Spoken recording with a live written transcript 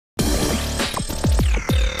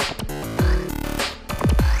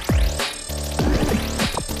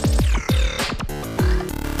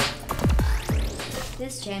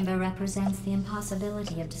chamber represents the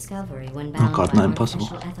impossibility of discovery when bound God, by not impossible.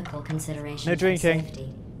 artificial ethical considerations. No drinking. For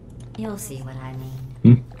safety. You'll see what I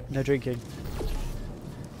mean. No drinking.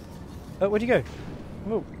 Oh, where'd you go?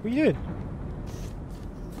 Oh, what are you doing?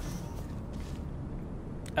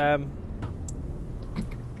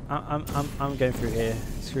 I'm going through here.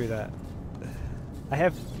 Screw that. I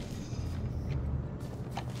have.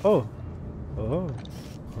 Oh.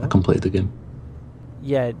 I completed the game.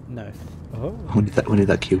 Yeah. No. Oh. We need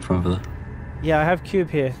that cube from over there. Yeah, I have cube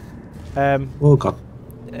here. Oh god.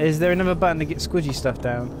 Is there another button to get squidgy stuff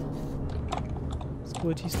down?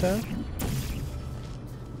 Squidgy stuff?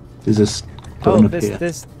 There's this button up here.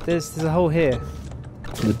 There's a hole here.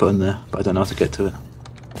 There's a button there, but I don't know how to get to it.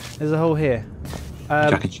 There's a hole here.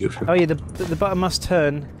 Jack and shoot through. Oh yeah, the button must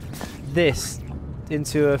turn this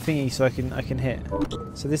into a thingy so I can hit.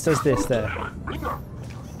 So this does this there.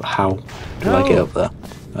 How do I get up there?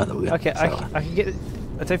 Oh, there we go. Okay, I can get.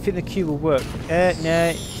 I don't think the cube will work.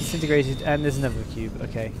 No, disintegrated, and there's another cube.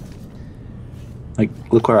 Okay. Like,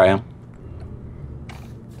 look where I am.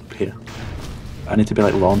 Here. I need to be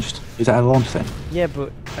like launched. Is that a launch thing? Yeah,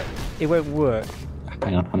 but it won't work.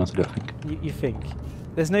 Hang on, I know how to do it, I think. You think?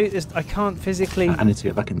 I can't physically. I need to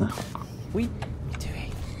get back in there. What are you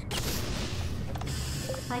doing?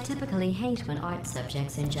 I typically hate when art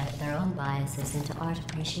subjects inject their own biases into art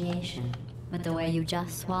appreciation. But the way you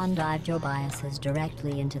just swan-dived your biases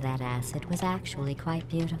directly into that acid was actually quite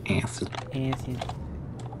beautiful. Acid.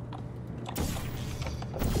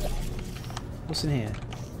 What's in here?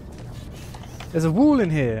 There's a wall in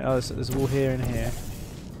here. Oh, there's a wall here and here.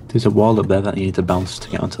 There's a wall up there that you need to bounce to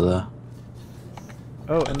get onto there.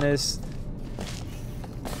 Oh, and there's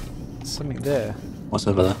something there. What's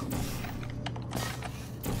over there?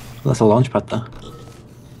 Well, that's a launch pad there.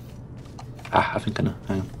 Ah, I think I know.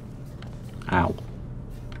 Hang on. Ow.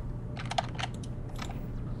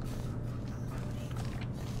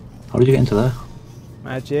 How did you get into there?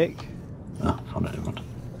 Magic. Oh, found it. Never mind.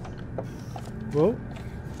 Whoa.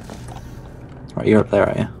 Right, you're up there,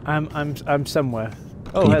 aren't you? I'm somewhere.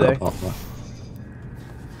 Oh, Can you hello. put a bottle there?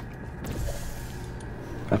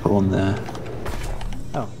 If I put one there.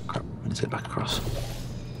 Oh. Crap, I need to get back across.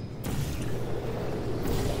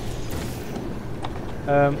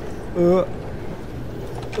 I'm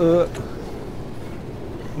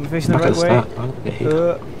facing the Back right at the way. start. I'll get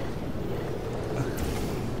here.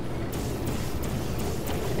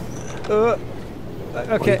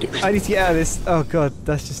 Okay, I need to get out of this. Oh god,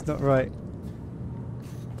 that's just not right.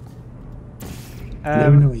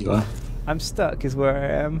 Let me know where you are. I'm stuck is where I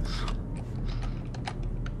am.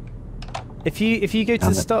 If you go to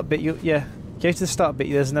the start bit, go to the start bit.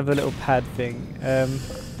 There's another little pad thing.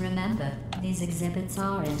 Remember, these exhibits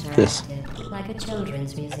are interactive, like a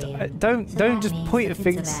children's museum. Don't just point at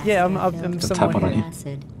things. Yeah, I'm somewhere here.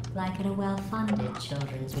 Acid, like at a well-funded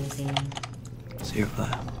children's museum. So you're up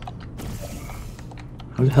there.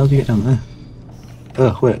 How the hell do you get down there?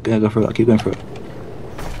 Oh wait, yeah, go through it. Keep going through it.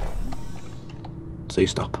 So you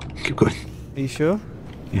stop. Keep going. Are you sure?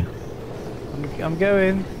 Yeah. I'm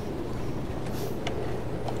going.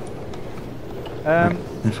 Right.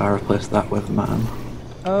 If I replace that with man.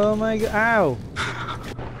 Oh my god! Ow!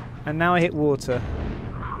 And now I hit water.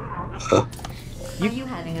 Are you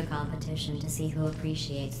having a competition to see who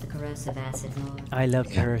appreciates the corrosive acid more? I love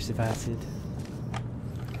corrosive acid.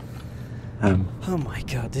 Oh my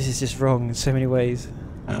god, this is just wrong in so many ways.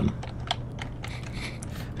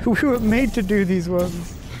 We were made to do these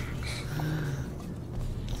ones.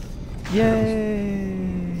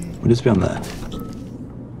 Yay! We'll just be on there.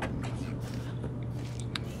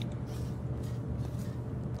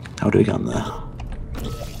 How do we get on there?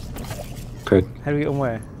 Craig. How do we get on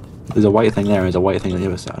where? There's a white thing there and there's a white thing on the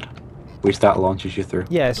other side. Which that launches you through.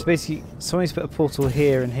 Yeah, so basically, someone's put a portal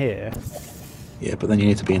here and here. Yeah, but then you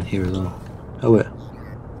need to be in here as well. Oh wait.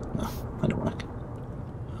 No, that don't work.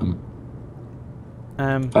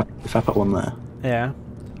 If I put one there. Yeah.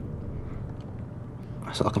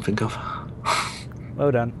 That's all I can think of.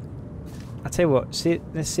 Well done. I'll tell you what,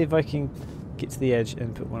 let's see if I can get to the edge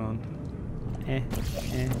and put one on.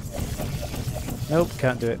 Nope,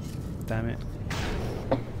 can't do it. Damn it.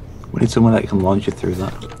 We need someone that can launch you through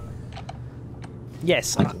that.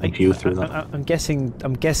 Yes, like you through that. I'm guessing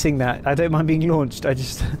that. I don't mind being launched. I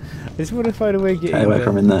just want to find a way to get in Okay, there.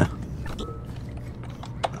 I'm in there.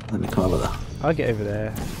 Let me come over there. I'll get over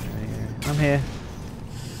there. I'm here.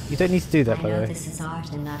 You don't need to do that, by the way. I know this is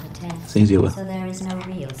art and not a test, It's easier way. so there is no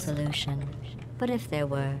real solution. But if there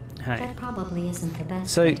were, that probably isn't the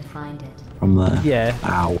best way to find it. From there. Yeah.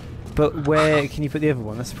 Ow. But where can you put the other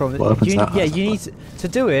one? That's the problem. What opens that? Yeah, you need to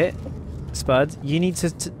do it, Spud. You need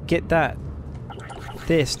to get that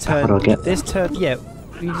This How do I turn. get This there? turn. Yeah,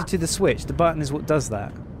 you need to do the switch. The button is what does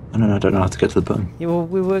that. I don't know how to get to the button. Yeah, well,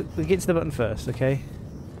 we get to the button first, okay?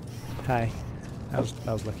 Hi. That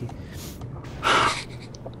was lucky.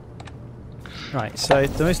 Right, so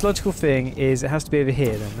the most logical thing is it has to be over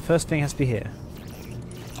here then. The first thing has to be here.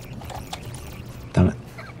 Damn it.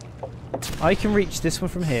 I can reach this one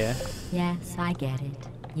from here. Yes, I get it.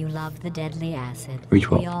 You love the deadly acid. Reach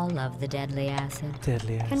what? We all love the deadly acid.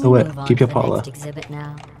 Deadly Can ass. we Oh, wait, move on keep to your the pot next there. exhibit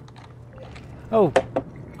now? Oh!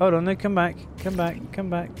 Hold on, no, come back. Come back, come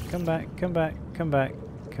back, come back, come back, come back,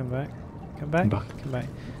 come back, come back, Come back. come back.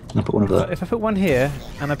 And I put one over there. If I put one here,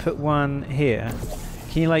 and I put one here,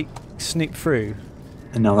 can you, like, snoop through?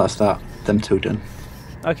 And now that's that. Them two done.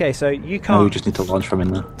 Okay, so you Now can't... we just need to launch from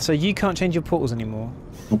in there. So you can't change your portals anymore?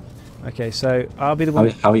 Nope. Okay, so I'll be the one...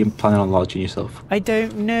 How are you planning on launching yourself? I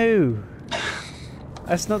don't know!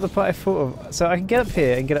 That's not the part I thought of. So I can get up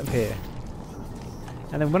here and get up here.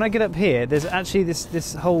 And then when I get up here, there's actually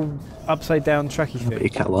this whole upside down tracky But you thing.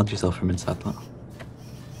 can't launch yourself from inside that.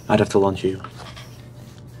 I'd have to launch you.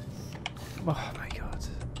 Oh my god.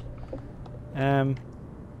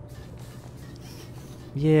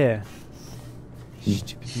 Yeah.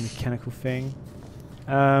 Stupid mechanical thing.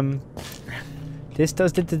 This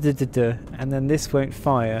does da-da-da-da-da, and then this won't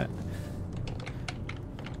fire.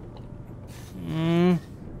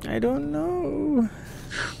 I don't know.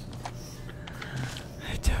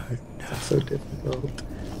 I don't know. That's so difficult.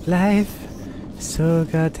 Life is so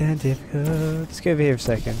goddamn difficult. Let's go over here a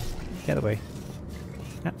second. Get away.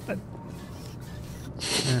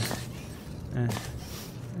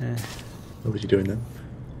 What was you doing then?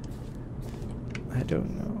 I don't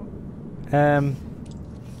know.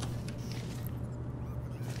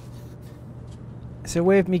 Is there a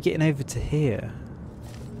way of me getting over to here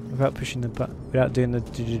without pushing the button, without doing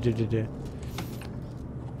the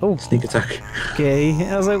Oh, Sneak attack. okay.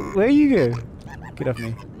 I was like, where you go? Get off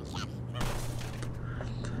me.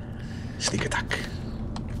 Sneak attack.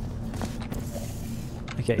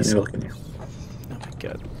 Okay, Let me so, look at you. oh my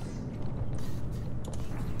god.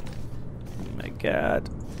 Oh my god.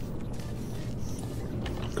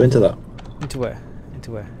 Go into that. Into where?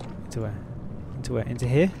 Into where? Into where? Into where? Into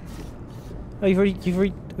here? Oh, you've already,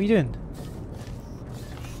 what are you doing?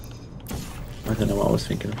 I don't know what I was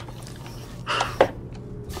thinking of.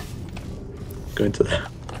 Go into there.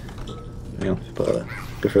 Hang on, put that there.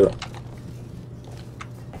 Go through that.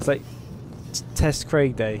 It's like test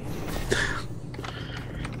Craig day.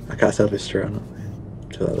 I can't tell if it's straight or not.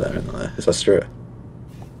 To that there and that there. Is that straight?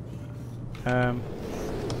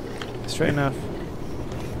 Straight enough.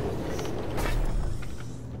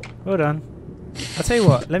 Hold on. I'll tell you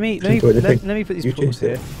what. Let me Change anything. let me put these You portals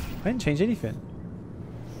changed here. it. I didn't change anything.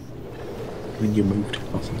 I mean, you moved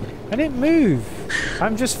or something. I didn't move.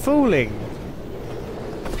 I'm just fooling.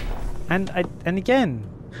 And again.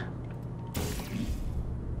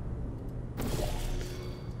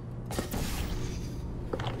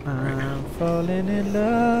 I'm falling in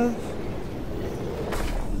love.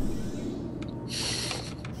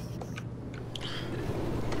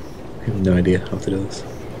 I have no idea how to do this.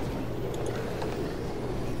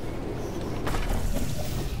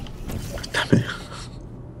 Damn it.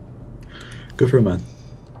 Go through, man.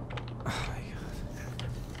 Oh my god.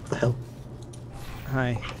 What the hell?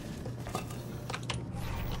 Hi.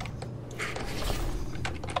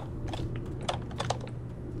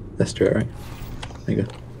 That's straight, right? There you go.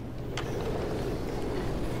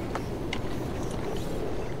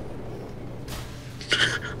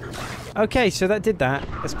 Okay, so that did that.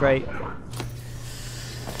 That's great.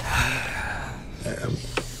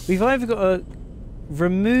 We've either got to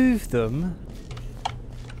remove them.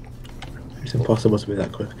 It's impossible to be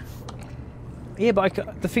that quick. Yeah,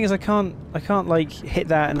 but the thing is, I can't like hit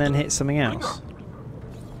that and then hit something else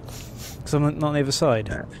because I'm not on the other side.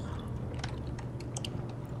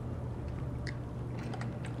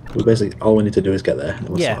 We basically all we need to do is get there and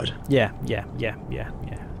we're Yeah, sorted. yeah.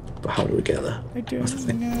 But how do we get there? I That's the don't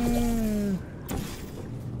thing. know.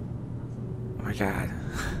 Oh my god.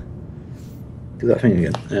 Do that thing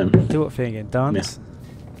again. Do what thing again? Dance?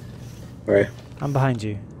 Where are you? I'm behind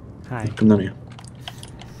you. Hi. Come down here.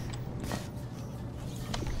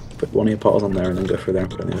 Put one of your portals on there and then go through there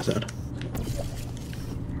and put it on the other side.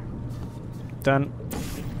 Done.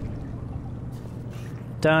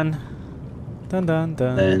 Done. Done, done,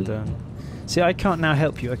 done, Then- done. See, I can't now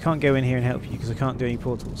help you. I can't go in here and help you because I can't do any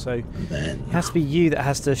portals. So it And then... has to be you that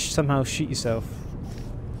has to somehow shoot yourself.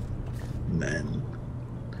 And then...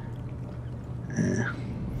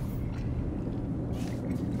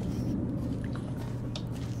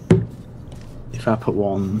 If I put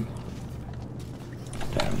one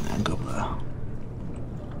there and then go there.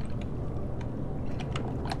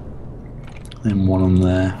 And one on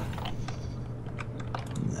there.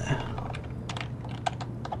 There.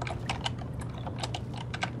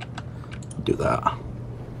 Do that.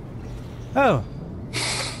 Oh!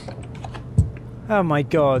 Oh my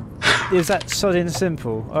god. Is that sodding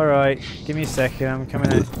simple? Alright, give me a second, I'm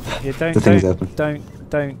coming in. Yeah, don't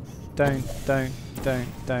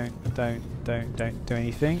do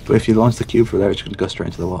anything. But if you launch the cube through there, it's going to go straight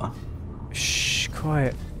into the water. Shh,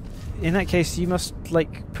 quiet. In that case, you must,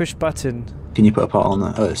 like, push button. Can you put a portal on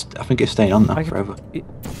there? Oh, I think it's staying on now forever.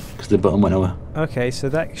 Because the button went over. Okay, so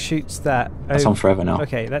that shoots that. That's on forever now.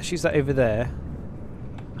 Okay, that shoots that over there.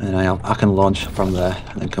 And then I can launch from there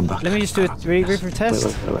and then come back. Let me just do a ready for a test.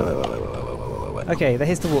 Wait. Okay, that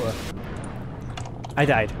hits the water. I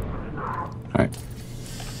died. Alright.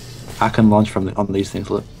 I can launch from on these things,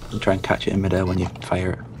 look, and try and catch it in midair when you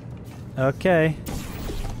fire it. Okay.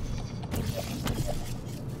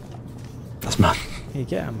 That's mine. You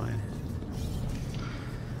get on mine.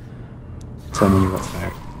 Tell me when you're about to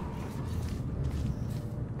fire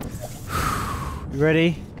it. You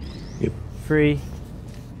ready? Yep. 3,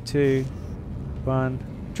 2,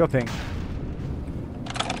 1, dropping.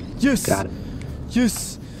 Yes! Got it.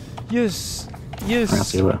 Yes! Yes! I'll Yes!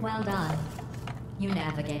 see you later. Well done. You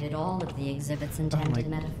navigated all of the exhibit's intended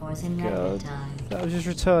metaphors in record time. That was just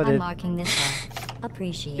I'm retarded. marking this off.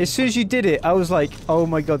 Appreciate As soon as you did it, I was like, oh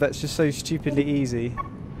my god, that's just so stupidly easy.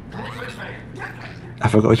 I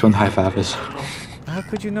forgot which one the high five is. How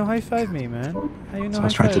could you not high five me, man? How you not That's what I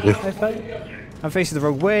was trying to do. High five? I'm facing the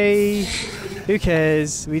wrong way. Who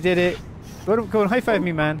cares? We did it. Go on, high five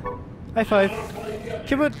me, man. High five.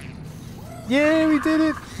 Come on. Yeah, we did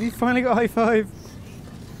it. We finally got a high five.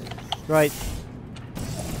 Right.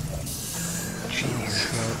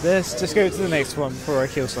 Jeez. Let's just go to the next one before I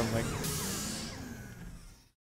kill something.